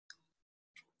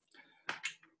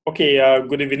Okay,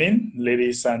 good evening,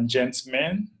 ladies and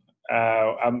gentlemen.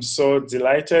 I'm so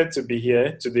delighted to be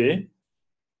here today.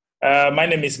 My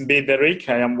name is Mbeberick.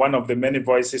 I am one of the many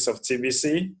voices of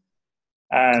TBC.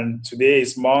 And today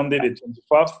is Monday, the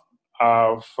 24th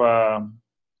of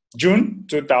June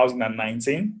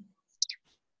 2019.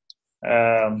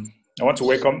 I want to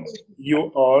welcome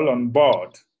you all on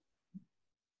board.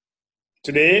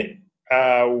 Today,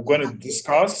 we're going to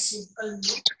discuss.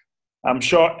 I'm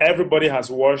sure everybody has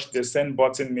watched the send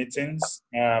button meetings.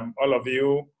 All of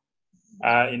you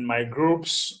are in my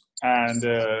groups, and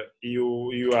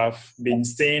you have been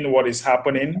seeing what is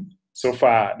happening so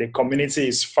far. The community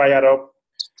is fired up.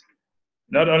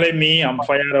 Not only me, I'm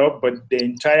fired up, but the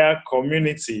entire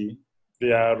community,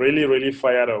 they are really, really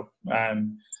fired up.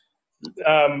 And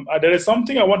there is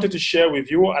something I wanted to share with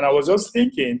you, and I was just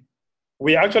thinking,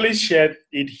 we actually shared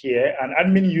it here, and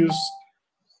admin used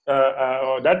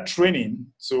that training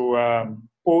to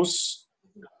post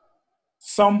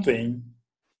something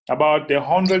about the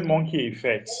 100 monkey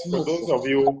effect. For those of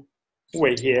you who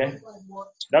were here,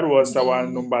 that was our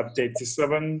number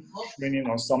 37 training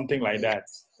or something like that.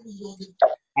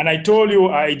 And I told you,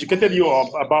 I educated you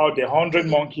about the 100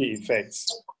 monkey effects.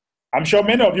 I'm sure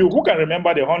many of you who can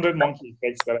remember the 100 monkey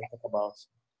effects that I talk about.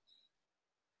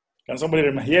 Can somebody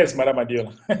remember? Yes, Madam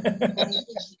Adiola.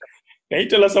 Can you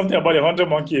tell us something about the 100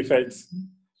 monkey effects?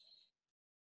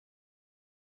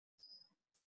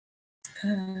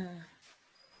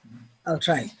 I'll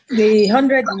try. The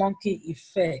 100 monkey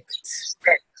effect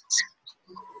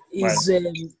is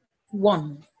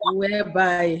one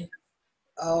whereby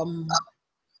a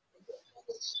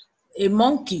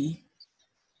monkey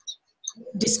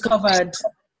discovered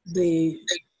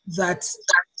that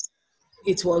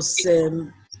it was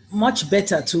much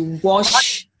better to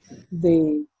wash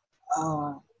the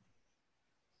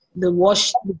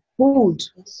food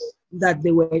that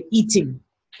they were eating.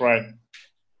 Right.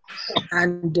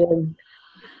 And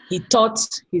he taught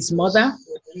his mother,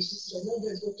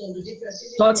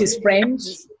 taught his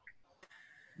friends.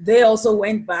 They also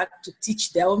went back to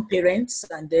teach their own parents,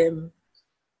 and in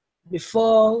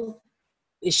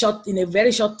a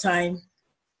very short time,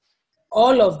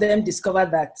 all of them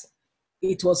discovered that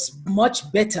it was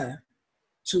much better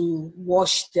to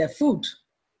wash their food.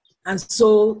 And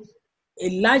so a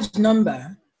large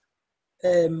number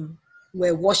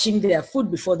were washing their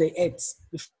food before they ate.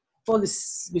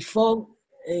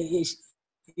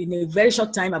 In a very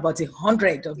short time, about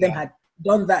 100 of them had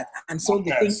done that. And so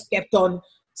the thing kept on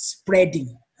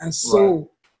spreading. And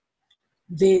so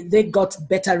they got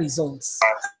better results.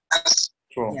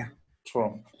 True. Yeah.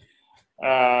 True.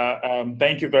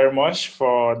 Thank you very much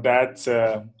for that.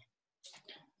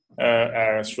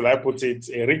 Should I put it,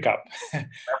 a recap?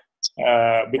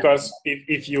 Because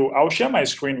I'll share my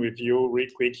screen with you real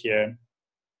quick here.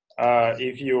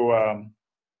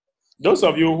 Those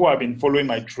of you who have been following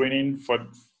my training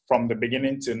from the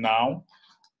beginning to now,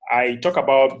 I talk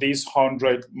about these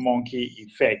 100 monkey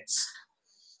effects.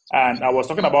 And I was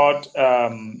talking about,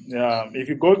 if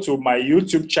you go to my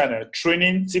YouTube channel,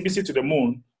 Training Tbc To The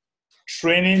Moon,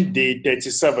 Training Day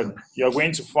 37, you're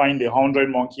going to find the 100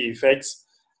 monkey effects.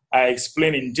 I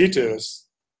explain in details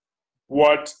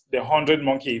what the 100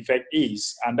 monkey effect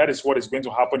is, and that is what is going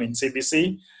to happen in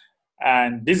TBC.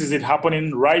 And this is it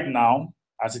happening right now,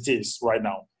 as it is right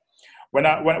now. When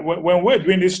we're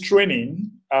doing this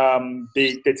training,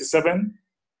 day 37,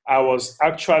 I was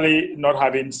actually not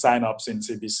having signups in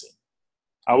TBC.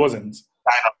 I wasn't.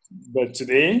 But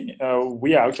today,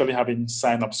 we are actually having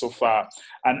signups so far.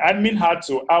 And admin had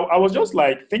to, I was just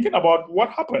like thinking about what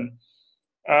happened,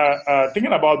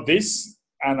 thinking about this.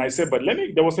 And I said, but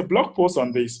there was a blog post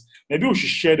on this. Maybe we should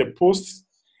share the post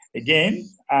again.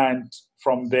 And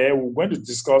from there, we're going to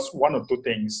discuss one or two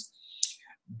things.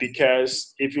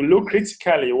 Because if you look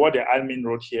critically what the admin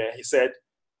wrote here, he said,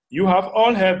 you have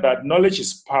all heard that knowledge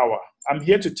is power. I'm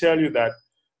here to tell you that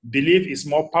belief is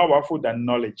more powerful than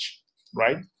knowledge,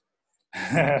 right?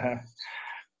 I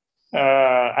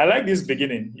like this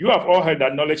beginning. You have all heard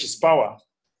that knowledge is power.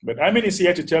 But admin is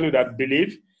here to tell you that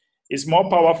belief is more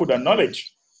powerful than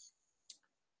knowledge.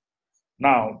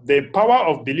 Now, the power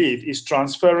of belief is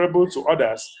transferable to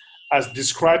others as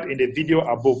described in the video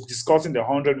above discussing the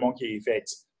 100 monkey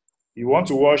effects. You want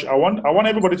to watch, I want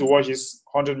everybody to watch this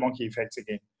 100 monkey effects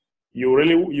again. You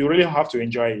really have to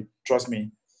enjoy it, trust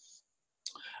me.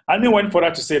 And he went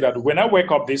further to say that when I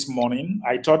wake up this morning,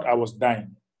 I thought I was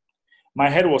dying. My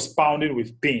head was pounding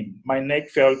with pain. My neck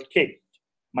felt kicked.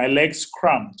 My legs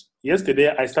cramped. Yesterday,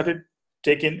 I started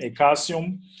taking a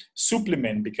calcium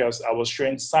supplement because I was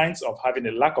showing signs of having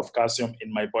a lack of calcium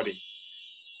in my body.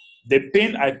 The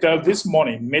pain I felt this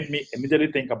morning made me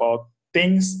immediately think about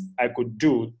things I could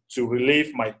do to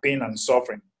relieve my pain and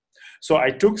suffering. So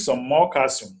I took some more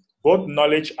calcium. Both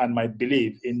knowledge and my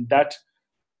belief in that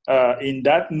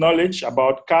knowledge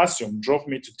about calcium drove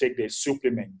me to take the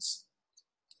supplements,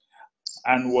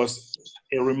 and was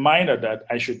a reminder that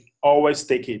I should always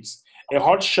take it. A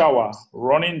hot shower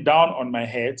running down on my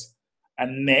head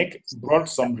and neck brought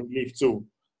some relief too.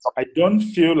 I don't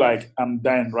feel like I'm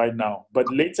dying right now, but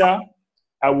later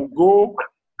I will go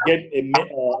get a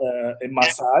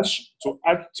massage to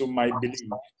add to my belief.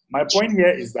 My point here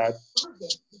is that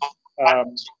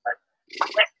um,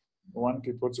 I want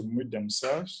people to mute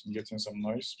themselves. I'm getting some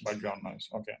noise, background noise.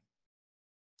 Okay.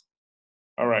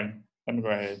 All right, let me go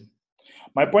ahead.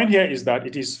 My point here is that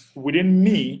it is within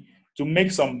me to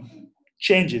make some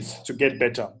changes to get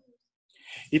better.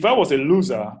 If I was a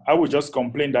loser, I would just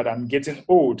complain that I'm getting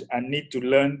old and need to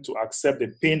learn to accept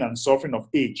the pain and suffering of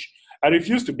age. I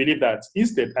refuse to believe that.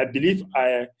 Instead, I believe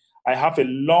I have a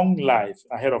long life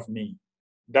ahead of me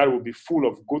that will be full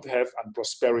of good health and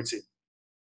prosperity.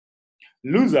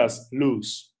 Losers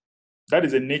lose. That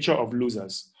is the nature of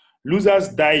losers. Losers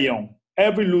die young.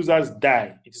 Every losers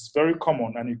die. It is very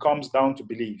common, and it comes down to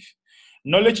belief.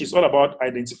 Knowledge is all about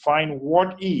identifying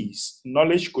what is.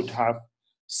 Knowledge could have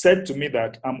said to me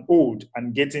that I'm old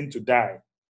and getting to die.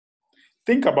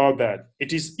 Think about that.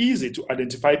 It is easy to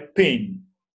identify pain.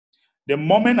 The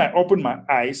moment I opened my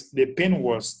eyes, the pain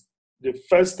was the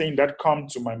first thing that came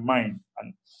to my mind,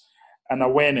 and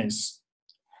awareness.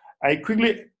 I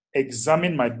quickly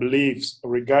examined my beliefs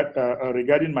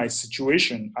regarding my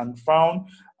situation and found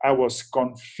I was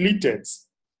conflicted.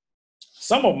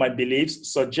 Some of my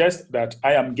beliefs suggest that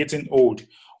I am getting old,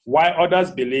 while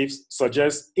others' beliefs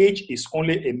suggest age is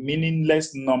only a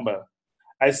meaningless number.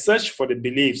 I searched for the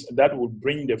beliefs that would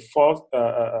bring the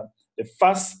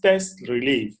fastest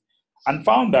relief and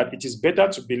found that it is better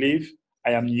to believe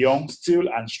I am young, still,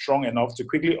 and strong enough to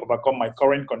quickly overcome my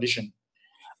current condition.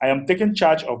 I am taking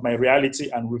charge of my reality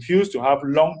and refuse to have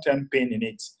long-term pain in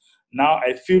it. Now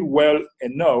I feel well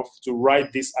enough to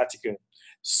write this article.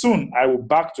 Soon I will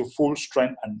back to full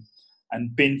strength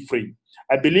and pain-free.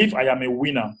 I believe I am a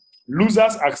winner.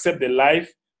 Losers accept the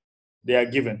life they are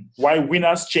given, while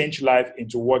winners change life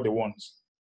into what they want.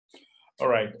 All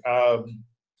right.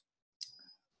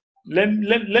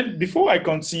 Before I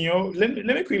continue, let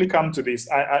me quickly come to this.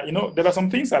 There are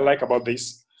some things I like about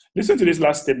this. Listen to this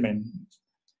last statement.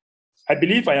 I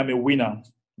believe I am a winner.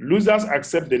 Losers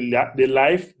accept the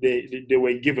life they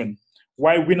were given,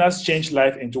 while winners change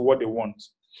life into what they want.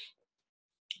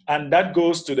 And that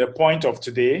goes to the point of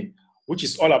today, which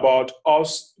is all about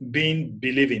us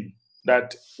believing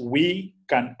that we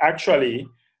can actually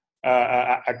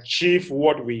achieve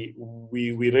what we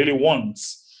really want,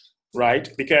 right?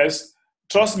 Because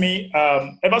trust me,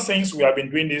 ever since we have been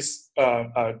doing this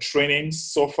training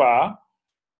so far,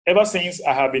 ever since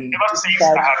I have been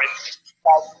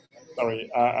sorry,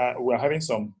 we're having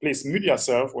some. Please mute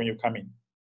yourself when you come in.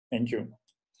 Thank you.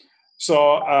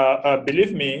 So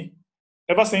believe me,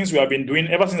 ever since I've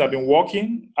been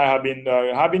working, I have been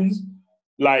having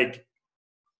like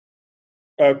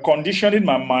conditioning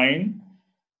my mind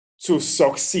to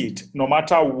succeed no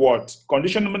matter what.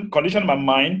 Condition my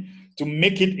mind to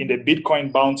make it in the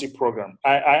Bitcoin bounty program.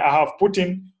 I have put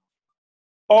in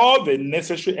all the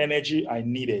necessary energy I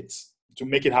needed to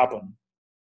make it happen.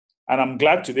 And I'm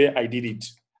glad today I did it.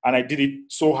 And I did it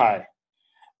so high.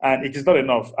 And it is not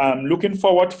enough. I'm looking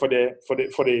forward for the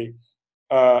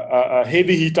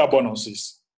heavy hitter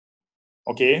bonuses.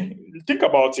 Okay? Think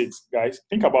about it, guys.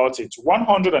 Think about it.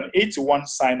 181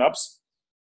 signups,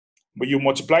 but you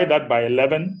multiply that by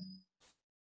 11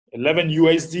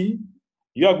 USD,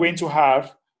 you are going to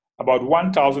have about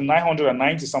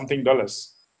 $1,990 something.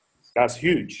 That's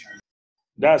huge.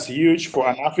 That's huge for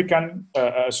an African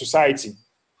society.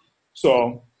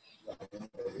 So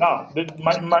now,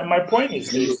 my point is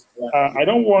this. I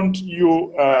don't want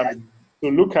you to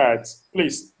look at,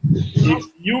 please, if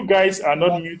you guys are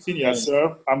not muting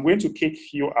yourself, I'm going to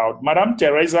kick you out. Madam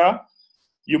Teresa,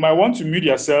 you might want to mute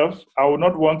yourself. I will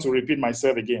not want to repeat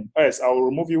myself again. Yes, I will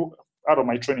remove you out of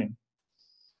my training.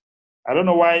 I don't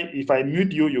know why, if I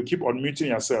mute you, you keep unmuting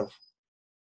yourself.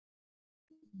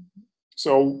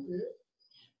 So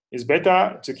it's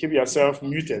better to keep yourself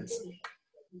muted.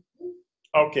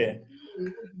 Okay.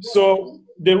 So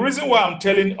the reason why I'm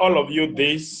telling all of you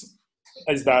this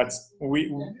is that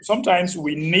sometimes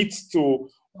we need to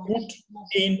put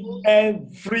in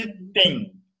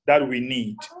everything that we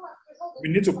need. We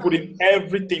need to put in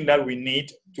everything that we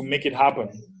need to make it happen.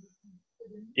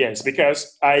 Yes,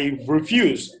 because I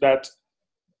refuse that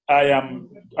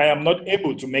I am not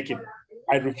able to make it.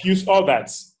 I refuse all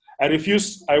that. I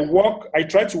refuse. I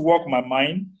try to work my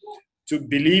mind to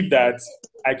believe that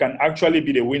I can actually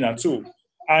be the winner too.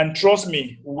 And trust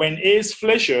me, when Ace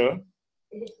Fletcher,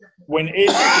 when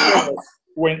Ace Fletcher,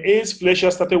 when Ace Fletcher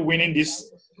started winning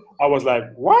this, I was like,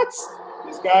 what?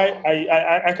 This guy,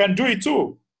 I can do it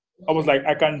too. I was like,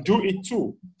 I can do it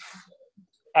too.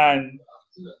 And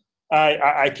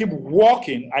I keep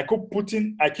walking. I keep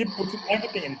putting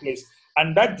everything in place.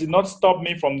 And that did not stop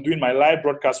me from doing my live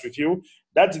broadcast with you.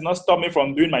 That did not stop me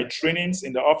from doing my trainings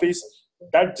in the office.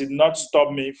 That did not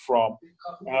stop me from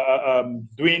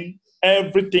doing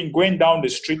everything, going down the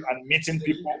street and meeting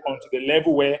people onto the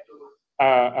level where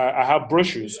I have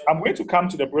brochures. I'm going to come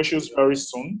to the brochures very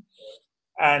soon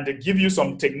and give you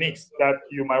some techniques that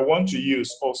you might want to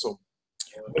use also.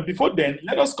 But before then,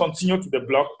 let us continue to the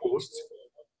blog post.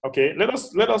 Okay, let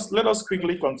us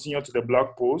quickly continue to the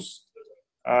blog post.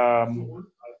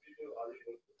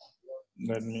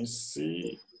 Let me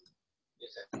see.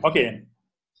 Okay,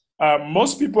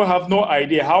 most people have no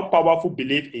idea how powerful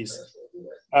belief is.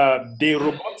 They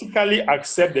robotically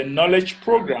accept the knowledge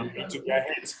program into their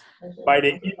heads by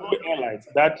the evil allies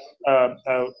that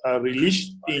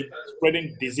released in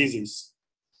spreading diseases.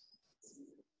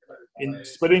 In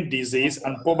spreading disease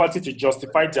and poverty to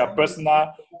justify their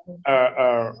personal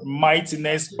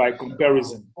mightiness by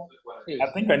comparison.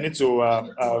 I think I need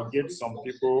to get some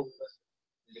people.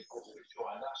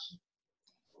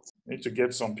 Need to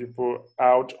get some people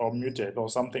out or muted or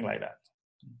something like that.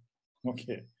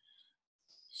 Okay.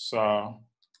 So, all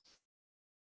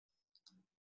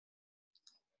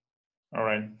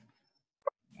right.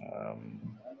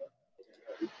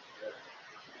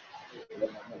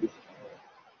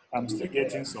 I'm still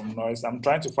getting some noise. I'm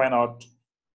trying to find out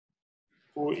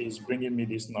who is bringing me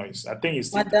this noise. I think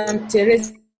it's Madam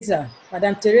Teresa.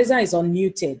 Madam Teresa is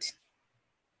unmuted.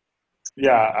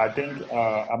 Yeah, I think,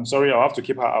 I'm sorry, I'll have to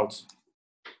keep her out.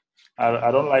 I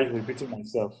don't like repeating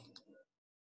myself.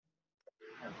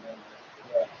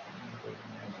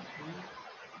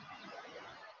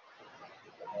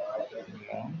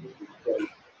 Yeah.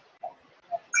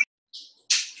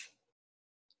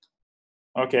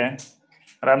 Okay.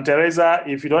 Madam Teresa,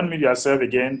 if you don't mute yourself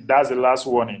again, that's the last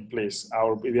warning, please.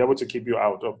 I'll be able to keep you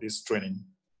out of this training.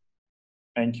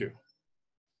 Thank you.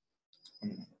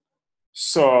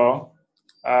 So,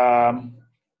 oh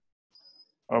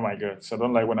my God, so I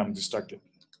don't like when I'm distracted.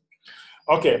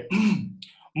 Okay,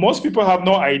 most people have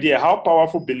no idea how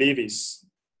powerful belief is.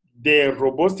 They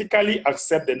robotically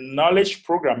accept the knowledge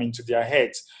program into their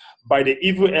heads by the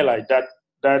evil ally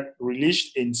that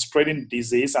released in spreading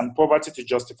disease and poverty to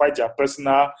justify their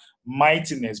personal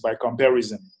mightiness by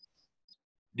comparison.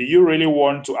 Do you really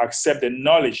want to accept the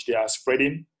knowledge they are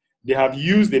spreading? They have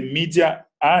used the media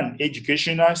and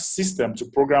educational system to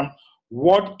program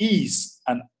what is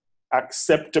an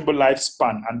acceptable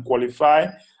lifespan and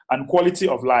quality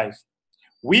of life.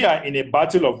 We are in a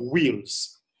battle of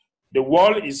wills. The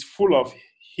world is full of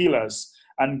healers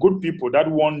and good people that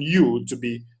want you to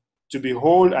be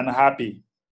whole and happy.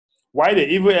 While the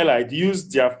evil allies use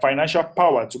their financial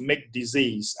power to make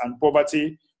disease and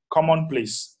poverty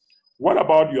commonplace. What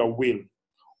about your will?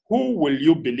 Who will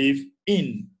you believe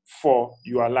in for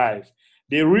your life?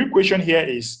 The real question here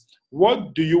is,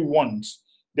 what do you want?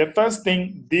 The first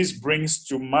thing this brings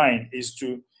to mind is,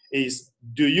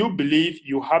 do you believe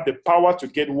you have the power to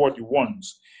get what you want?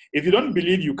 If you don't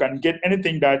believe you can get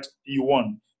anything that you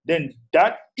want, then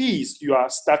that is your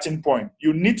starting point.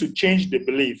 You need to change the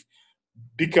belief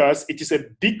because it is a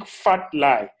big fat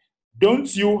lie.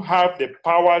 Don't you have the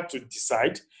power to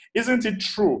decide? Isn't it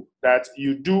true that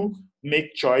you do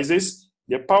make choices?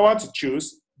 The power to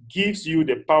choose gives you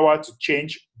the power to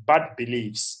change bad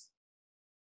beliefs.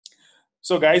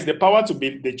 So, guys, the power to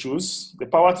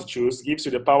choose gives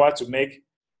you the power to make.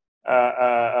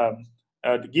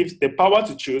 Gives the power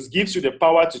to choose gives you the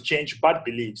power to change bad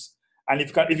beliefs. And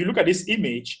if you look at this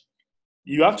image,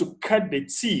 you have to cut the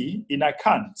T in I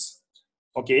can't.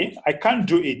 Okay, I can't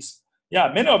do it.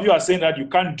 Yeah, many of you are saying that you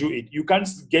can't do it. You can't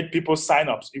get people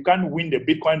sign-ups. You can't win the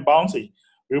Bitcoin bounty.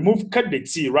 Cut the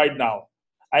T right now.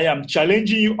 I am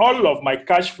challenging you, all of my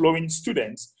cash flowing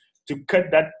students, to cut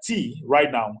that T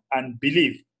right now and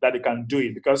believe that they can do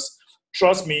it. Because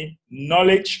trust me,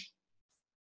 knowledge,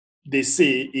 they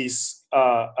say, is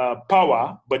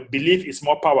power, but belief is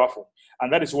more powerful.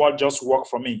 And that is what just worked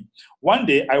for me. One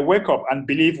day, I wake up and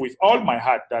believe with all my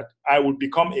heart that I would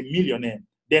become a millionaire.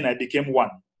 Then I became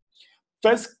one.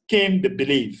 First came the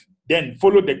belief, Then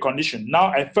follow the condition. Now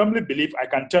I firmly believe I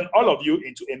can turn all of you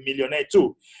into a millionaire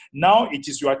too. Now it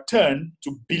is your turn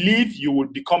to believe you will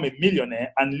become a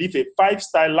millionaire and live a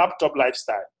 5-star laptop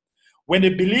lifestyle. When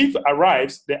the belief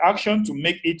arrives, the action to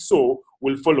make it so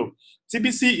will follow.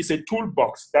 TBC is a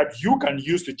toolbox that you can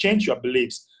use to change your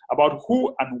beliefs about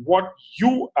who and what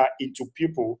you are into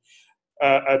people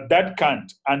that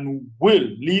can't and will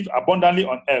live abundantly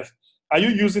on earth. Are you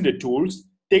using the tools?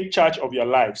 Take charge of your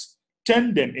lives.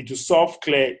 Turn them into soft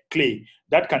clay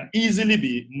that can easily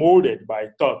be molded by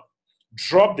thought.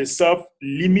 Drop the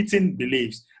self-limiting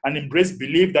beliefs and embrace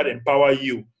beliefs that empower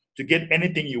you to get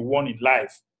anything you want in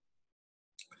life.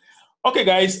 Okay,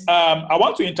 guys, I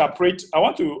want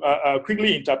to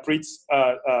quickly interpret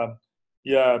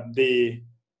the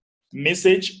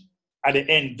message at the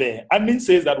end there. Admin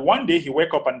says that one day he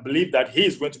woke up and believed that he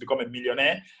is going to become a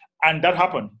millionaire, and that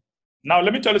happened. Now,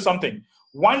 let me tell you something.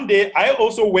 One day, I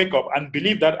also wake up and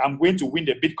believe that I'm going to win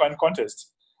the Bitcoin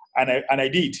contest, and I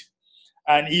did.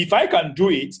 And if I can do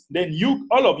it, then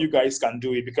all of you guys can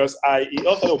do it, because it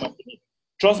also my belief.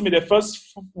 Trust me, the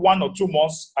first 1 or 2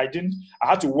 months, I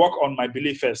had to work on my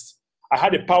belief first. I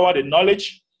had the power, the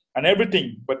knowledge, and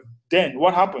everything. But then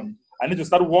what happened? I need to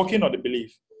start working on the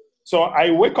belief. So I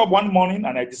wake up one morning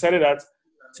and I decided that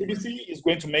TBC is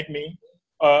going to make me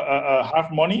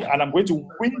have money, and I'm going to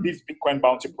win this Bitcoin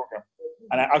bounty program.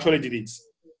 And I actually did it.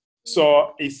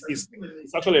 So it's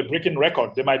actually a breaking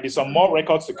record. There might be some more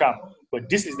records to come, but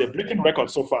this is the breaking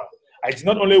record so far. I did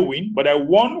not only win, but I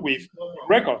won with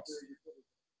records.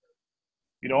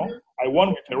 You know, I won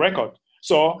with a record.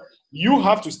 So you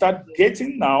have to start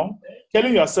getting now,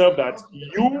 telling yourself that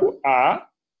you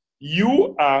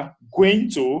are going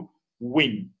to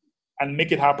win and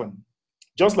make it happen.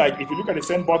 Just like if you look at the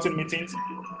send button meetings,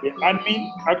 the admin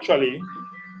actually,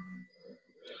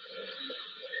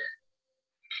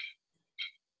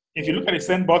 if you look at the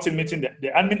send button meeting, the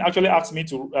admin actually asked me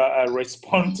to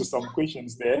respond to some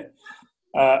questions there.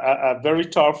 Very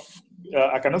tough,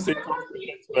 I cannot say tough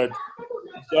questions, but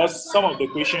just some of the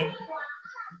questions.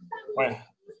 Well,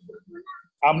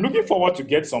 I'm looking forward to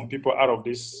get some people out of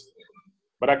this,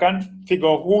 but I can't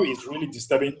figure who is really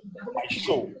disturbing my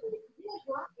show.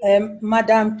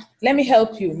 Madam, let me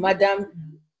help you. Madam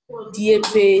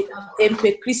Tbc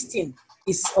Christine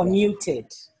is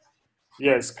unmuted.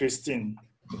 Yes, Christine,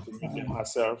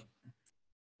 herself.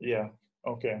 Yeah,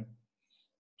 okay.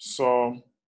 So,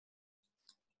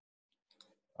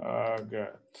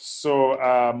 good. So,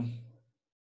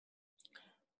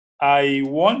 I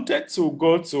wanted to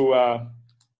go to,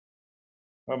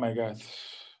 oh my God.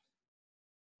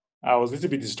 I was a little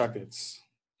bit distracted.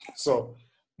 So,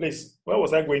 please, where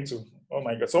was I going to? Oh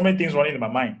my God, so many things running in my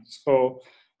mind. So,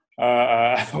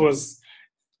 I was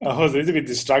a little bit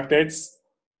distracted.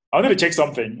 I wanted to check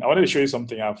something. I wanted to show you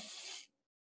something. You are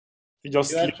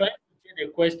trying to get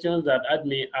the questions that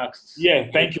admin asked.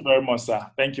 Yeah, thank you very much, sir.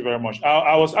 Thank you very much.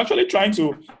 I was actually trying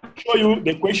to show you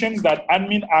the questions that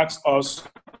admin asked us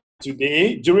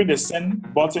today during the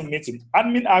send button meeting.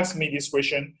 Admin asked me this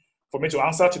question for me to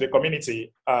answer to the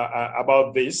community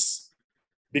about this.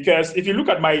 Because if you look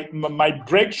at my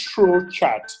breakthrough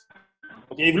chart,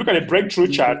 okay, if you look at the breakthrough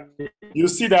chart, you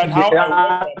see that how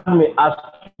I may ask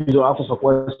you to answer some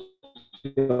questions.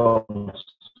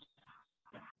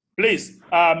 Please,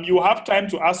 you have time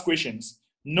to ask questions.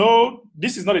 No,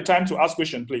 this is not a time to ask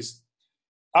questions, please.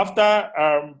 After,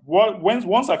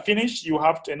 once I finish, you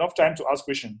have enough time to ask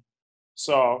questions.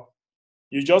 So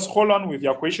you just hold on with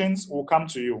your questions. We'll come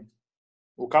to you.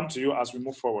 We'll come to you as we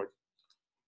move forward.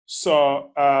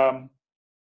 So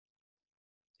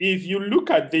if you look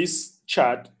at this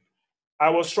chart, I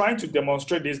was trying to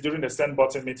demonstrate this during the send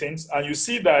button meetings, and you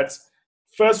see that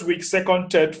first week,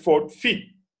 second, third, fourth, fifth,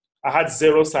 I had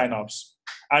 0 signups.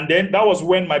 And then that was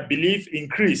when my belief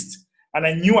increased, and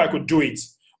I knew I could do it.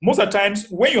 Most of the times,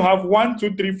 when you have 1,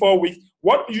 2, 3, 4 weeks,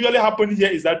 what usually happens here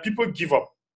is that people give up.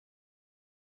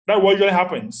 That's what usually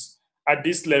happens at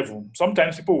this level.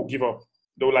 Sometimes people will give up.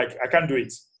 They're like, I can't do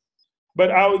it. But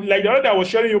like the other day, I was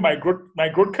showing you my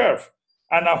growth curve,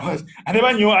 and I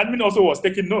never knew admin also was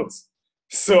taking notes.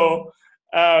 So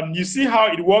you see how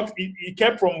it works. It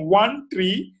kept from 1,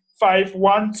 3, 5,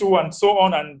 1, 2, and so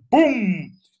on, and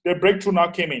boom, the breakthrough now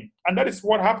came in. And that is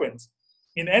what happens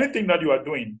in anything that you are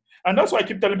doing. And that's why I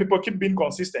keep telling people, keep being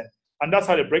consistent. And that's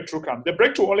how the breakthrough comes. The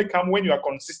breakthrough only comes when you are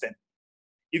consistent.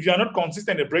 If you are not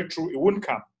consistent, the breakthrough, it won't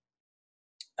come.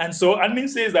 And so admin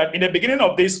says that in the beginning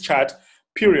of this chart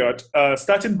period,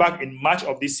 starting back in March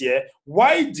of this year,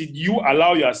 why did you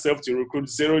allow yourself to recruit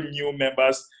 0 new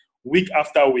members week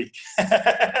after week?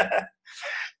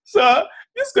 So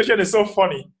this question is so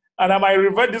funny. And I might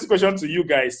revert this question to you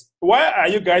guys. Why are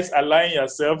you guys allowing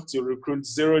yourself to recruit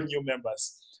 0 new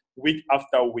members week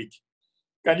after week?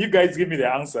 Can you guys give me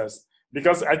the answers?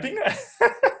 Because I think,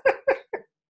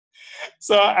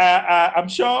 so I'm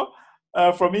sure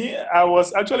for me, I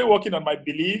was actually working on my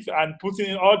belief and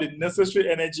putting in all the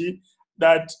necessary energy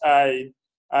that I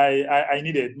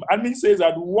needed. Admin says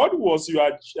that, what was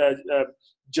your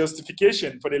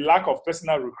justification for the lack of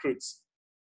personal recruits?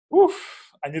 Oof,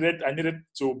 I needed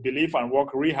to believe and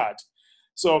work really hard.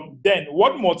 So then,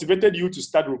 what motivated you to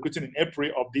start recruiting in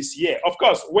April of this year? Of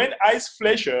course, when Ice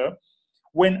Fletcher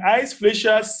was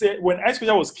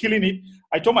killing it,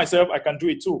 I told myself I can do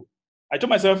it too. I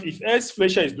told myself, if Ice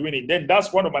Fletcher is doing it, then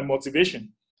that's one of my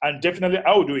motivation, and definitely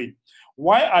I will do it.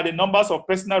 Why are the numbers of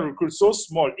personal recruits so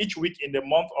small each week in the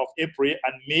month of April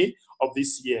and May of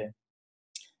this year?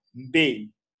 May,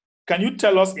 can you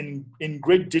tell us in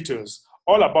great details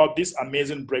all about this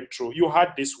amazing breakthrough you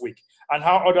had this week and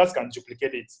how others can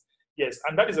duplicate it? Yes,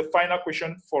 and that is the final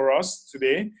question for us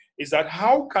today, is that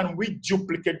how can we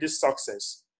duplicate this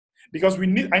success? Because I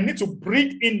need to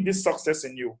breathe in this success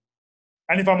in you.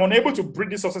 And if I'm unable to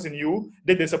breathe this success in you,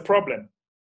 then there's a problem.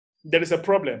 There is a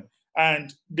problem.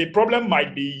 And the problem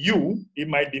might be you, it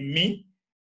might be me,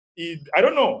 I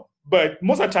don't know. But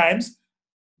most of the times,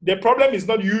 the problem is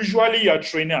not usually your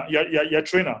trainer.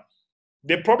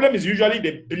 The problem is usually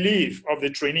the belief of the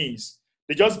trainees.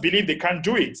 They just believe they can't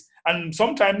do it. And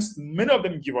sometimes many of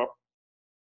them give up.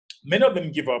 Many of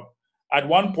them give up. At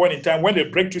one point in time, when the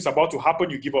breakthrough is about to happen,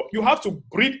 you give up. You have to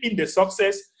breathe in the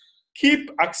success, keep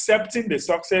accepting the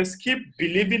success, keep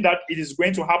believing that it is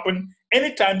going to happen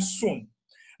anytime soon.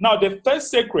 Now, the first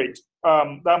secret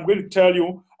that I'm going to tell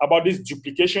you about this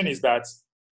duplication is that,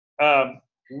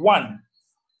 one,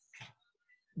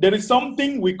 there is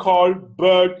something we call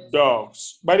bird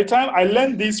dogs. By the time I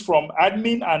learned this from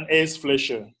Admin and Ace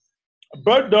Fletcher,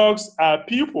 bird dogs are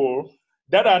people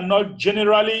that are not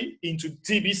generally into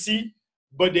TBC,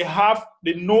 but they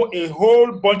know a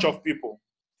whole bunch of people.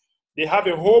 They have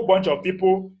a whole bunch of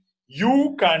people.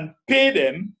 You can pay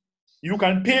them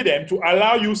to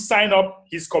allow you sign up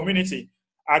his community.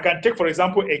 I can take, for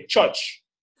example, a church.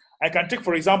 I can take,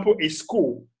 for example, a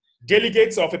school,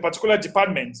 delegates of a particular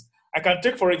department. I can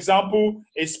take, for example,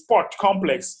 a sport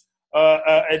complex,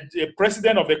 a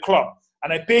president of a club,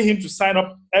 and I pay him to sign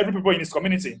up every people in his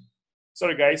community.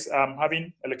 Sorry, guys, I'm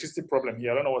having electricity problem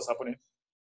here. I don't know what's happening.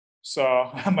 So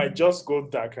I might just go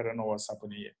dark. I don't know what's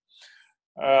happening here.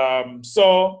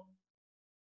 So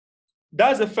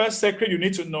that's the first secret you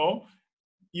need to know.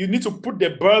 You need to put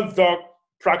the bird dog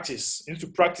practice. You need to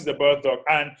practice the bird dog.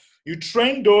 And you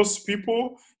train those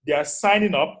people, they are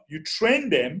signing up. You train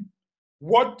them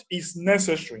what is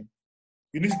necessary.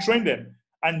 You need to train them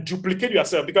and duplicate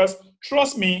yourself, because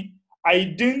trust me, I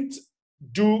didn't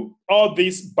do all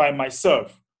this by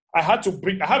myself. I had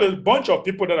a bunch of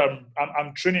people that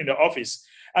I'm training in the office,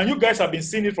 and you guys have been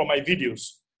seeing it from my videos.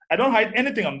 I don't hide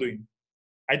anything I'm doing.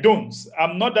 I don't.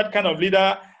 I'm not that kind of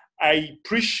leader. I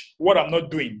preach what I'm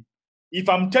not doing. If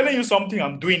I'm telling you something,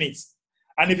 I'm doing it.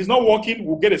 And if it's not working,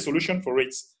 we'll get a solution for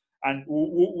it. And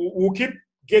we'll keep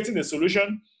getting the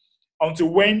solution until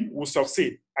when we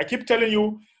succeed. I keep telling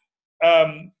you,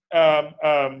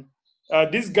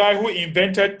 this guy who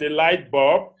invented the light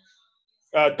bulb,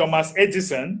 Thomas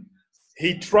Edison,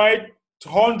 he tried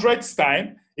hundreds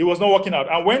times. It was not working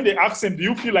out. And when they asked him, do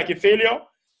you feel like a failure?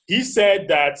 He said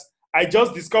that I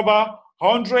just discovered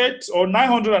 100 or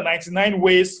 999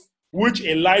 ways which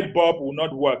a light bulb will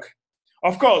not work.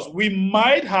 Of course, we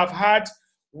might have had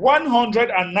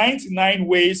 199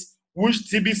 ways which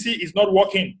TBC is not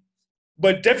working.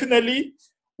 But definitely,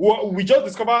 we just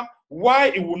discover why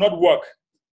it will not work.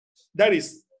 That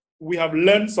is, we have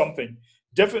learned something.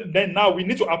 Then now we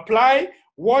need to apply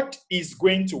what is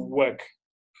going to work.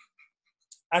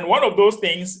 And one of those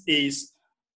things is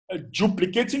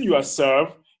duplicating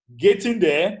yourself, getting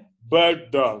the bird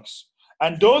dogs.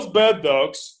 And those bird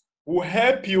dogs will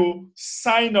help you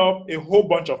sign up a whole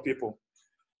bunch of people.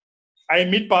 I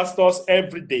meet pastors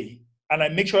every day, and I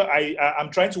make sure I'm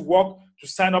trying to work to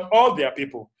sign up all their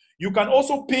people. You can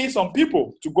also pay some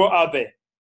people to go out there.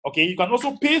 Okay, you can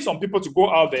also pay some people to go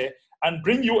out there and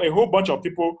bring you a whole bunch of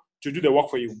people to do the work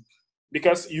for you,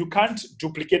 because you can't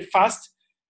duplicate fast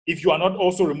if you are not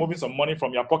also removing some money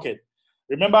from your pocket.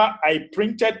 Remember, I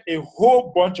printed a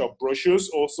whole bunch of brochures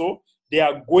also. They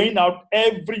are going out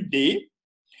every day.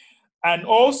 And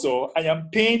also, I am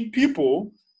paying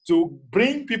people to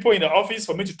bring people in the office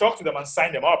for me to talk to them and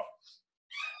sign them up.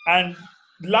 And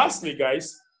lastly,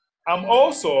 guys, I'm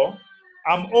also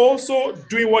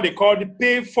doing what they call the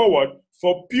pay forward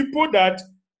for people that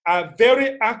are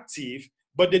very active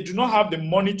but they do not have the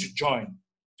money to join.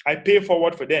 I pay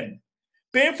forward for them.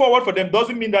 Paying forward for them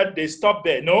doesn't mean that they stop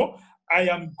there. No, I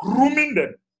am grooming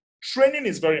them. Training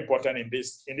is very important in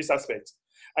this aspect.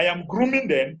 I am grooming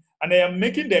them, and I am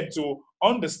making them to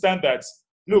understand that,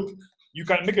 look, you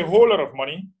can make a whole lot of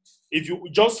money if you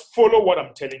just follow what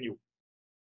I'm telling you.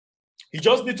 You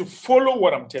just need to follow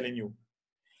what I'm telling you.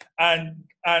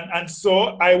 And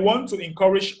so I want to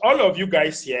encourage all of you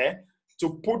guys here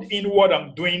to put in what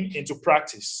I'm doing into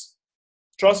practice.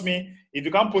 Trust me, if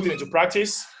you can't put it into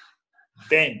practice,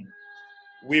 then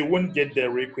we won't get there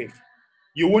real quick.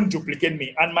 You won't duplicate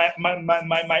me. And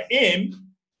my aim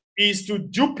is to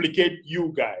duplicate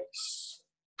you guys.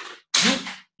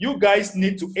 You guys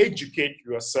need to educate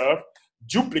yourself,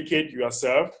 duplicate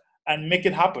yourself, and make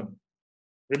it happen.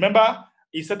 Remember,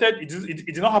 it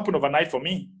did not happen overnight for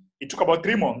me. It took about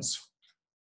 3 months.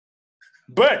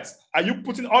 But are you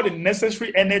putting all the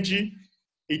necessary energy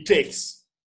it takes?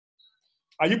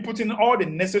 Are you putting all the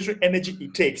necessary energy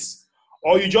it takes?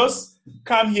 Or you just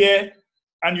come here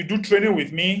and you do training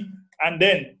with me, and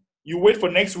then you wait for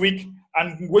next week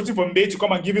and waiting for me to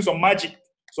come and give you some magic,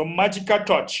 some magical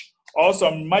touch, or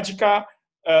some magical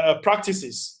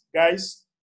practices. Guys,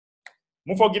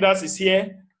 Mufo Gidas is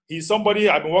here. He's somebody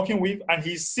I've been working with, and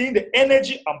he's seeing the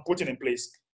energy I'm putting in place.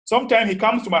 Sometimes he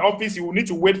comes to my office, he will need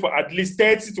to wait for at least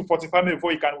 30 to 45 minutes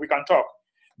before we can talk,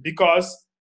 because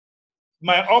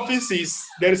my office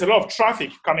there is a lot of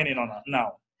traffic coming in on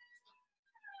now.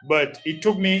 But it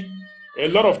took me a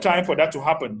lot of time for that to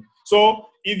happen. So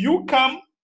if you come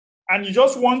and you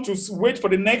just want to wait for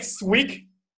the next week,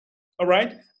 all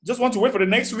right, just want to wait for the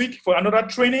next week for another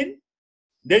training,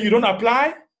 then you don't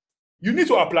apply, you need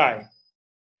to apply.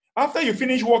 After you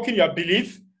finish working your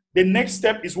belief, the next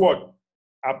step is what?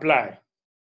 Apply.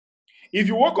 If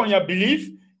you work on your belief,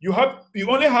 you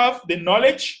only have the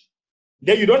knowledge,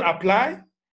 then you don't apply,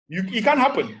 it can't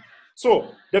happen.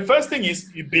 So the first thing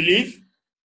is you believe,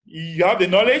 you have the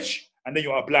knowledge, and then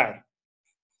you apply.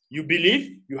 You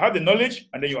believe, you have the knowledge,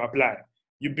 and then you apply.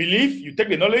 You believe, you take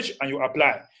the knowledge, and you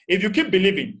apply. If you keep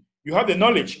believing, you have the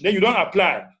knowledge, then you don't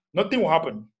apply, nothing will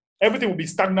happen. Everything will be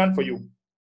stagnant for you.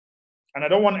 And I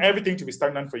don't want everything to be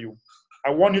stagnant for you.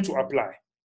 I want you to apply.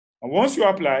 And once you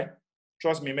apply,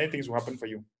 trust me, many things will happen for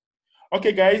you.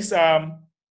 Okay, guys,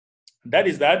 that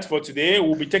is that for today.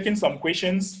 We'll be taking some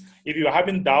questions. If you're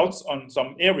having doubts on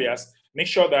some areas, make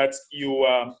sure that you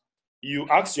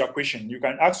ask your question. You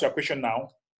can ask your question now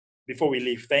before we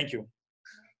leave. Thank you.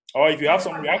 Or if you have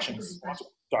some reactions,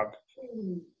 talk.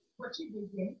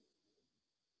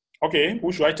 Okay,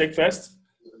 who should I take first?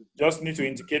 Just need to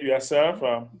indicate yourself.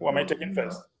 Who am I taking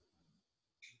first?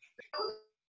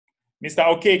 Mr.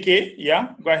 Okeke,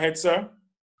 yeah, go ahead, sir.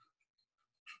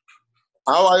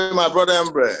 How are you, my brother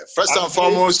Embre? First and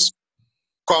foremost,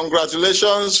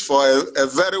 congratulations for a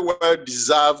very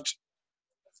well-deserved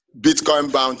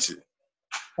Bitcoin bounty.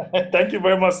 Thank you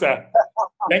very much, sir.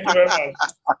 Thank you very much.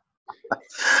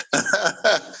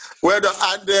 Well done.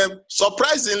 And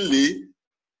surprisingly,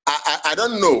 I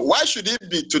don't know, why should it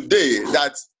be today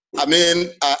that,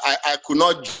 I could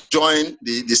not join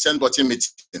the send button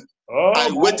meeting? Oh,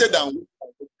 I waited and waited.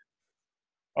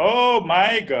 Oh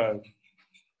my God.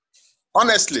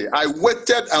 Honestly, I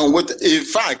waited and waited. In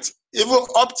fact, even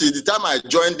up to the time I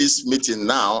joined this meeting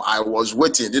now, I was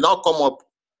waiting. It did not come up,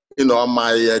 on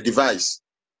my device.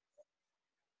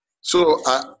 So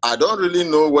I don't really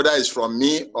know whether it's from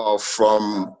me or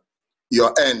from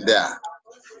your end there.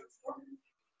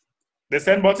 The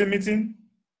send button meeting?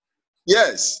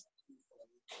 Yes.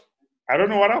 I don't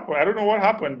know what happened. I don't know what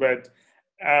happened, but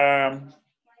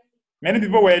many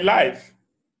people were live.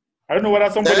 I don't know whether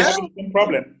somebody had the same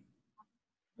problem.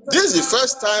 This is the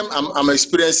first time I'm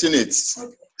experiencing it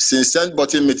since send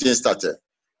button meeting started.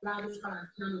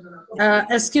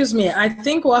 Excuse me. I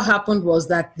think what happened was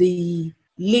that the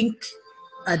link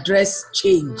address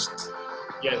changed.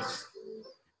 Yes.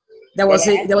 There was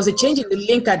a change in the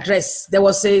link address. There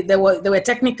were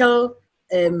technical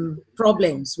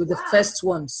problems with the first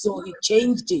one, so he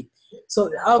changed it.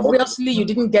 So obviously you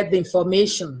didn't get the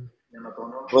information.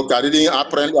 Okay,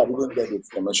 apparently I didn't get the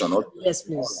information. Okay. Yes,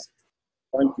 please.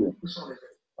 Thank you.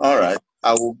 All right,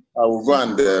 I will go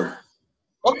and.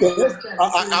 Okay, I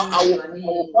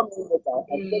will come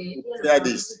in later. Share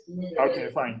this. Okay,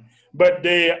 fine. But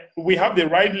we have the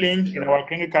right link in our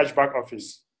King Cashback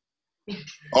office.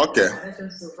 Okay.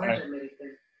 Right.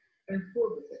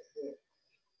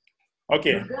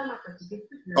 Okay.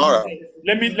 All right.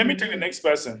 Let me take the next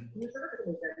person.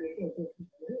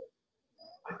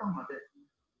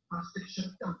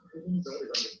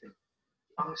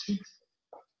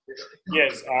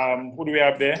 Yes. Who do we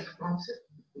have there?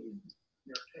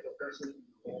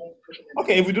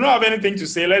 Okay, if we do not have anything to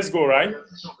say, let's go, right?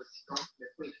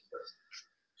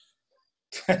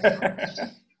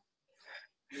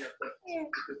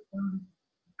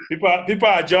 People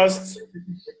are just,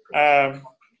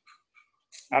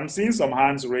 I'm seeing some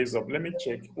hands raised up. Let me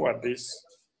check. Who are these?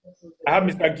 I have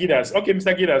Mr. Gidas. Okay,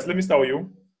 Mr. Gidas, let me start with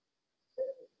you.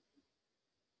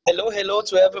 Hello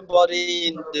to everybody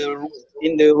in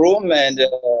the room, and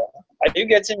are you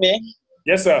getting me?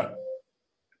 Yes, sir.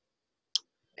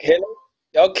 Hello.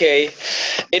 Okay,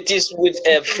 it is with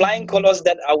flying colors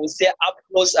that I would say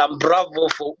applause and bravo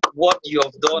for what you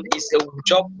have done. It's a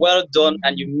job well done,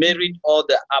 and you merit all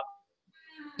the up.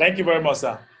 Thank you very much,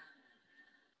 sir.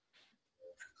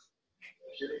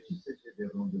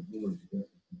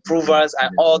 Approvals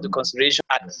and all the consideration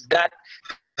at that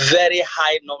very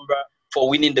high number for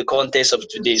winning the contest of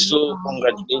today. So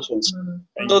congratulations.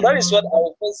 So that is what I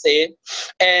will first say.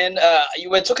 And you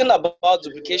were talking about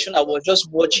duplication. I was just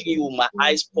watching you, my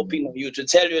eyes popping on you to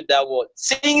tell you that what,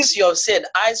 since you have said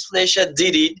Ice Fletcher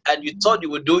did it and you thought you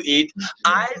would do it,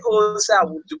 I also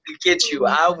will duplicate you.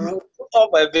 I will put all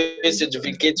my best to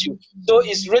duplicate you. So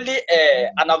it's really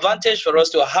an advantage for us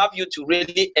to have you to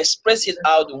really express it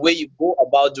out the way you go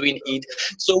about doing it.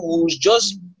 So we'll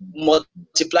just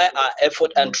multiply our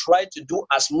effort and try to do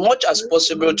as much as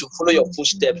possible to follow your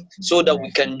footsteps so that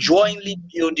we can jointly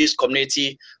build this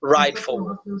community right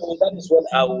forward. So that is what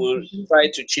I will try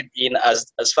to chip in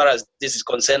as far as this is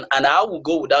concerned. And I will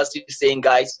go without still saying,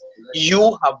 guys,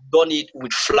 you have done it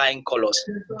with flying colors.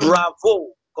 Bravo.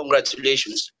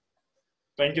 Congratulations.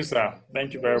 Thank you, sir.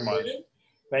 Thank you very much.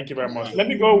 Thank you very much. Let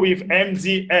me go with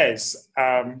MDS.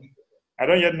 I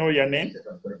don't yet know your name.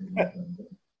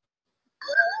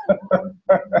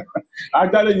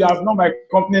 Actually, you have known my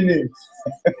company name.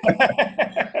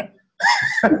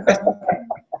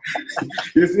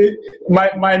 You see,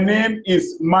 my name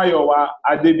is Mayowa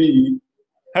Adebi.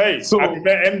 Hey, so I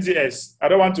prefer MDS. I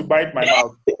don't want to bite my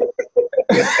mouth.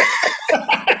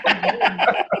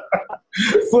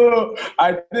 So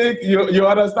I think you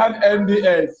understand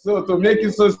MDS. So to make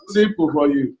it so simple for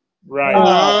you.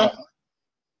 Right.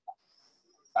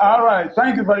 All right.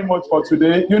 Thank you very much for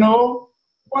today. You know,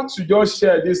 what you just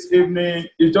shared this evening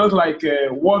is just like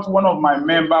what one of my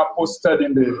members posted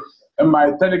in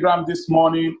my Telegram this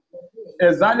morning.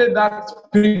 Exactly that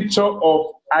picture of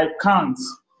I can't.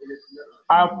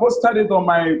 I posted it on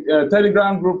my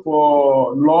Telegram group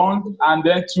for long, and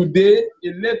then today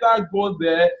it later goes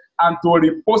there and to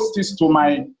repost this to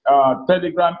my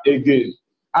Telegram again.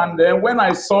 And then when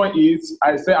I saw it,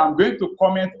 I said I'm going to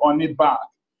comment on it back.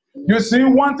 You see,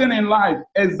 one thing in life,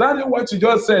 exactly what you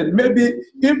just said. Maybe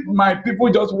if my people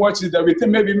just watch it, they will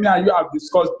think maybe me and you have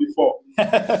discussed before.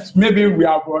 Maybe we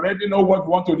have already know what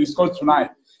we want to discuss tonight.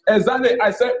 Exactly,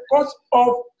 I said, because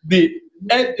of the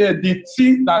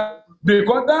T, that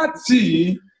because that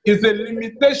T is a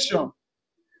limitation.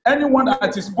 Anyone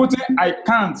that is putting I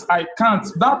can't,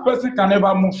 that person can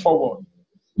never move forward.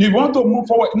 You want to move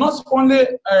forward, not only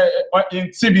in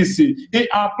TBC, it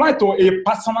applies to a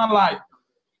personal life.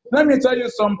 Let me tell you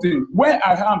something. Where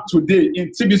I am today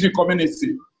in TBC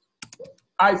community,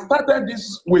 I started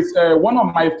this with one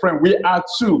of my friends. We are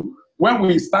two when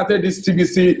we started this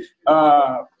TBC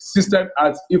system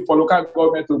for local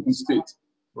government of the state.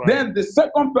 Right. Then the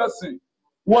second person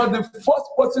was the first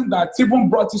person that even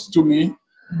brought this to me.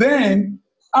 Then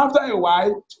after a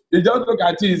while, he just looked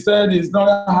at it. He said he's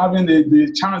not having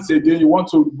the chance again. You want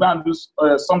to go and do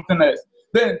something else.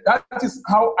 Then that is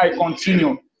how I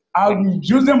continue. I'm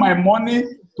using my money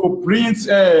to print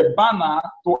a banner,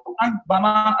 to hang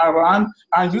banner around,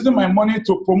 and using my money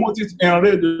to promote it on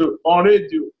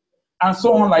radio, and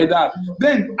so on like that.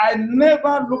 Then I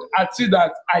never look at it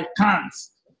that I can't.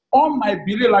 All my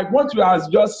belief, like what you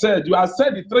have just said, you have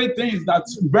said the three things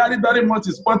that's very, very much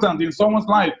important in someone's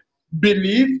life: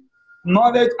 believe,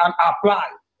 knowledge, and apply.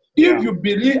 If you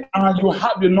believe and you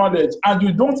have the knowledge and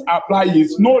you don't apply it,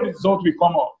 no result will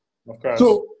come up. Okay.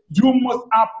 So you must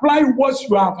apply what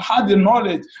you have had the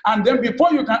knowledge, and then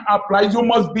before you can apply, you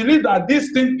must believe that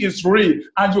this thing is real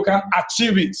and you can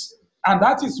achieve it. And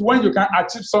that is when you can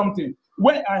achieve something.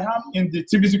 Where I am in the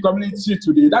TBC community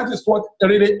today, that is what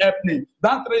really helped me.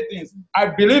 That three things, I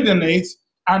believe in it,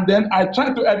 and then I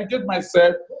try to educate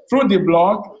myself through the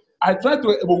blog. I try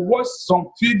to watch some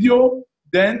video,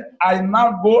 then I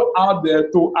now go out there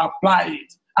to apply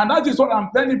it. And that is what I'm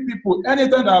telling people.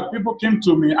 Anytime that people came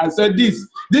to me, I said, this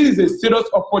is a serious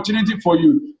opportunity for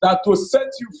you, that to set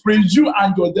you free, you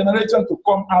and your generation to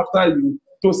come after you,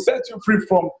 to set you free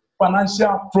from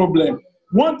financial problem.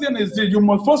 One thing is that you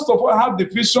must first of all have the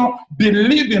vision,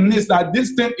 believe in this, that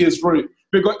this thing is real.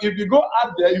 Because if you go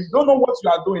out there, if you don't know what you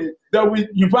are doing, then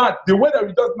in fact, the way that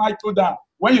we just knock you down,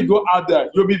 when you go out there,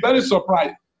 you'll be very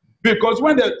surprised. Because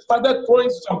when they started throwing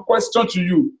some questions to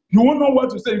you, you won't know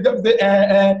what to say. You just say,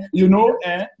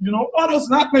 all those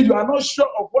happening, you are not sure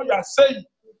of what you are saying.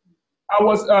 I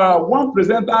was one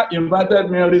presenter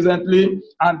invited me recently,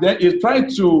 and then he tried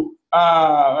to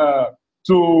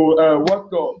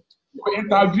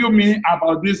interview me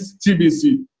about this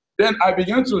TBC. Then I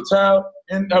began to tell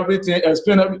him everything,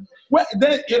 explain everything. Well,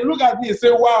 then he looked at me and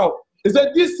said, "Wow." He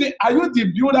said, "This thing, are you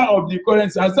the builder of the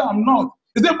currency?" I said, "I'm not."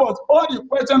 He said, "But all the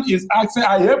question is asking,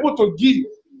 are you able to give?"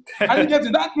 I get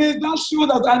it. That means that shows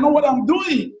that I know what I'm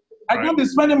doing. I can't be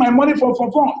spending my money for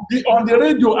fun. On the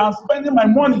radio, I'm spending my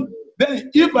money.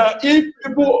 Then if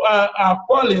people are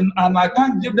calling and I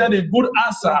can't give them a good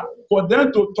answer for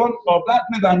them to turn off, that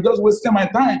means I'm just wasting my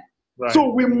time. Right.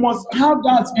 So we must have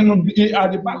that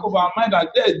at the back of our mind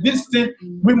that this thing,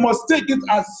 we must take it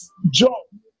as job.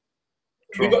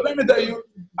 True. Because let me tell you,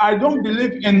 I don't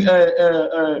believe in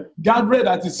Gabriel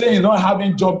that is saying not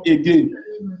having job again.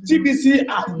 TBC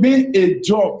has been a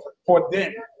job for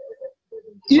them.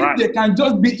 If they can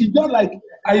just be, it's just like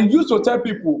I used to tell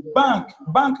people, bank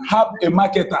have a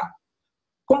marketer,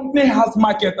 company has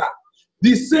marketer.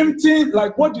 The same thing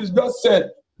like what you just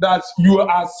said, that you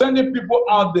are sending people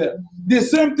out there. The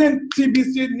same thing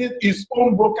TBC needs its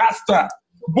own broadcaster,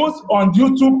 both on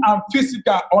YouTube and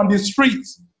physical on the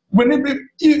streets. When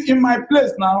in my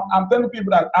place now, I'm telling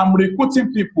people that I'm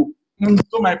recruiting people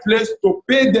into my place to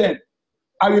pay them.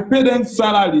 I will pay them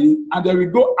salary, and they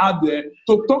will go out there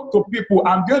to talk to people.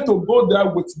 I'm going to go there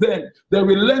with them. They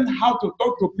will learn how to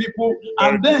talk to people,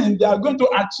 and then they are going to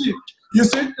achieve. You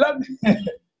see,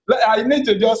 I need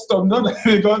to just stop, not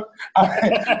because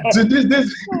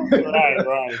this.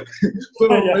 Right. So,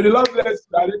 may the Lord bless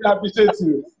you. I really appreciate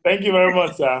you. Thank you very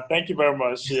much, sir. Thank you very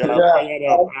much.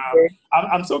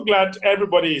 I'm so glad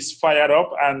everybody is fired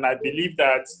up, and I believe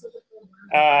that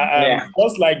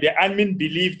just like the admin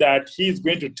believe that he is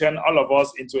going to turn all of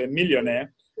us into a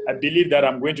millionaire, I believe that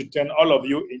I'm going to turn all of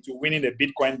you into winning the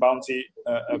Bitcoin bounty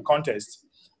contest.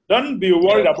 Don't be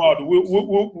worried about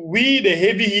we the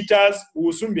heavy hitters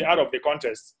will soon be out of the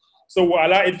contest. So we'll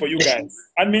allow it for you guys.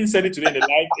 Admin said it today in the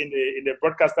live in the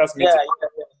broadcasters meeting.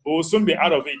 We'll soon be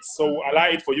out of it. So we'll allow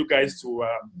it for you guys to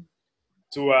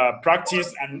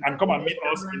practice and come and meet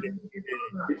us in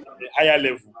the higher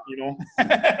level, you know.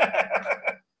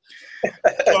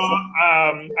 So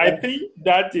I think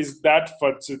that is that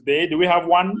for today. Do we have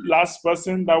one last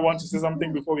person that wants to say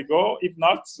something before we go? If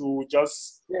not, we'll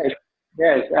just...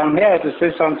 Yes, I'm here to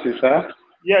say something, sir.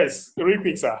 Yes,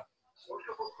 repeat, sir.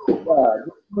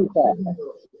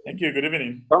 Thank you. Good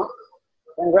evening.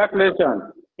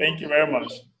 Congratulations. Thank you very much.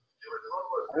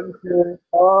 Thank you.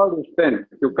 All the strength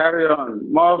to carry on.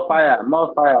 More fire,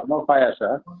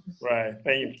 sir. Right.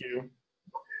 Thank you.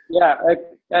 Yeah,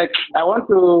 I want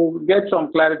to get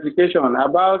some clarification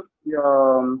about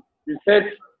your. You said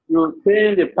you're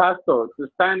paying the pastor to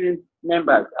sign in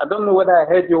members. I don't know whether I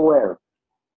heard you well.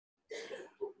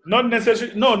 Not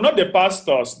necessarily. No, not the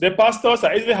pastors. The pastors,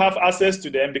 I easily have access to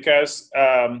them because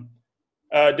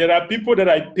there are people that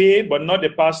I pay, but not the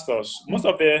pastors. Most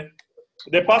of the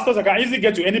pastors, I can easily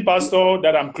get to any pastor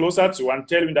that I'm closer to and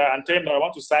tell him that I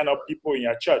want to sign up people in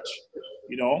your church,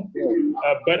 you know.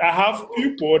 But I have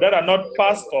people that are not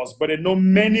pastors, but they know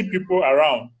many people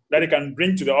around that they can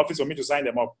bring to the office for me to sign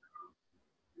them up.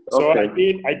 So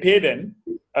okay. I pay them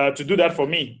to do that for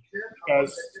me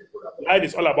because life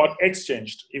is all about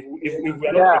exchange. If we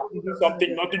are not doing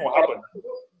something, nothing will happen.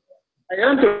 I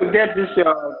want to get this.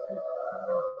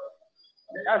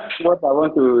 That's what I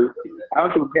want to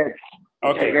get.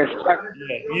 Okay. Yeah.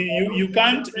 You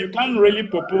can't really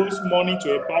propose money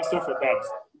to a pastor for that,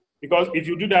 because if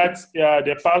you do that,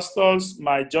 the pastors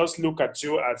might just look at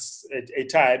you as a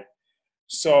type.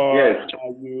 So yes.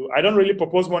 I don't really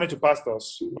propose money to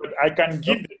pastors, but I can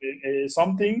give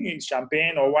something,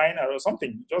 champagne or wine or something.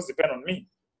 It just depends on me.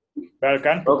 But I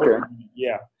can't propose money.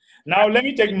 Yeah. Now let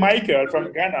me take Michael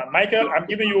from Ghana. Michael, I'm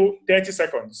giving you 30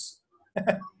 seconds.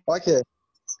 Okay.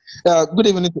 Good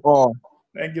evening to all.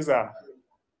 Thank you, sir.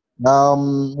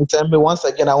 Once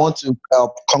again, I want to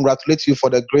congratulate you for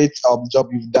the great job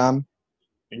you've done.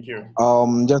 Thank you.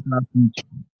 Just last week.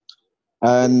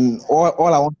 And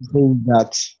all I want to say is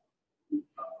that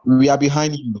we are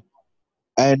behind you.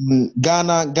 And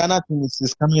Ghana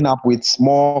is coming up with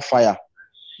more fire.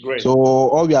 Great. So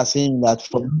all we are saying that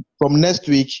from next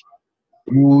week,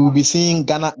 we will be seeing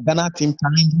Ghana team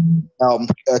challenging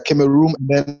Cameroon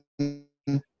and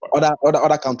then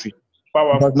other country.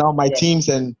 Powerful. Because now my teams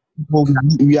and people,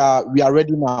 we are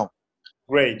ready now.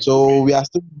 Great. So we are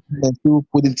still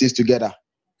putting things together.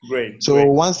 Great. So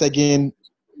once again,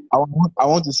 I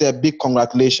want to say a big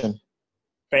congratulations.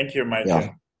 Thank you, my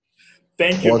dear.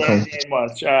 Thank you Welcome. very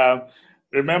much.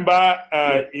 Remember,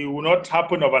 it will not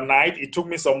happen overnight. It took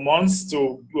me some months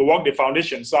to work the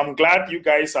foundation. So I'm glad you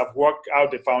guys have worked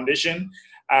out the foundation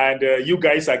and you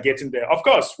guys are getting there. Of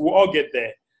course, we'll all get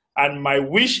there. And my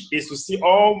wish is to see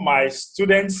all my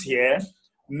students here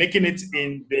making it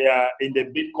in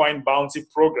the Bitcoin Bounty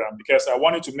program, because I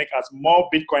wanted to make as more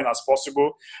Bitcoin as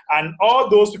possible. And all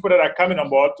those people that are coming on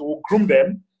board, we'll groom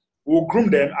them,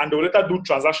 and they'll later do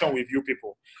transaction with you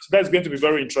people. So that's going to be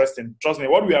very interesting. Trust me,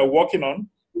 what we are working on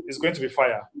is going to be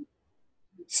fire.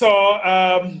 So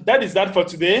that is that for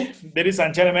today, ladies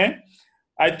and gentlemen.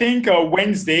 I think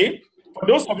Wednesday, for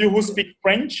those of you who speak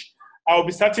French, I'll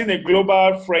be starting a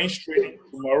global French training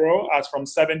tomorrow as from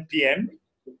 7 p.m.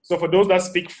 So for those that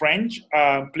speak French,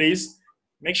 please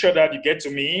make sure that you get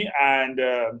to me, and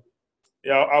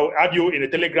I'll add you in a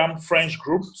Telegram French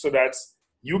group so that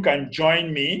you can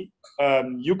join me.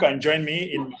 You can join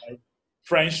me in my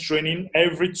French training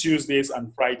every Tuesdays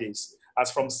and Fridays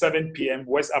as from 7 p.m.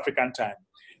 West African time.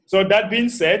 So that being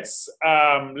said,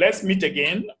 let's meet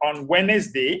again on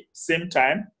Wednesday, same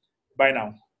time. Bye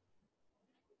now.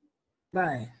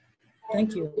 Bye.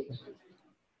 Thank you.